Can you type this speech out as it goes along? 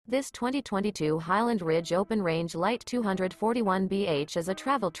This 2022 Highland Ridge Open Range Light 241BH is a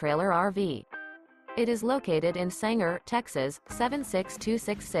travel trailer RV. It is located in Sanger, Texas,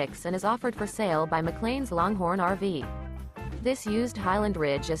 76266 and is offered for sale by McClain's Longhorn RV. This used Highland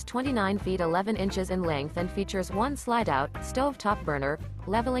Ridge is 29 feet 11 inches in length and features one slide-out, stove-top burner,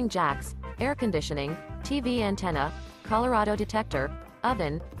 leveling jacks, air conditioning, TV antenna, Colorado Detector,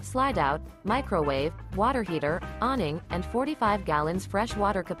 oven, slide-out, microwave, water heater, awning, and 45 gallons fresh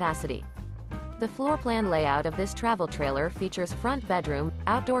water capacity. The floor plan layout of this travel trailer features front bedroom,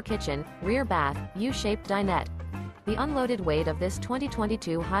 outdoor kitchen, rear bath, U-shaped dinette. The unloaded weight of this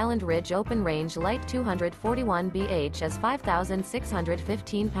 2022 Highland Ridge Open Range Light 241BH is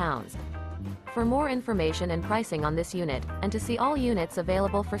 5,615 pounds. For more information and pricing on this unit, and to see all units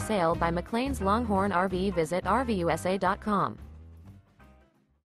available for sale by McClain's Longhorn RV, visit RVUSA.com.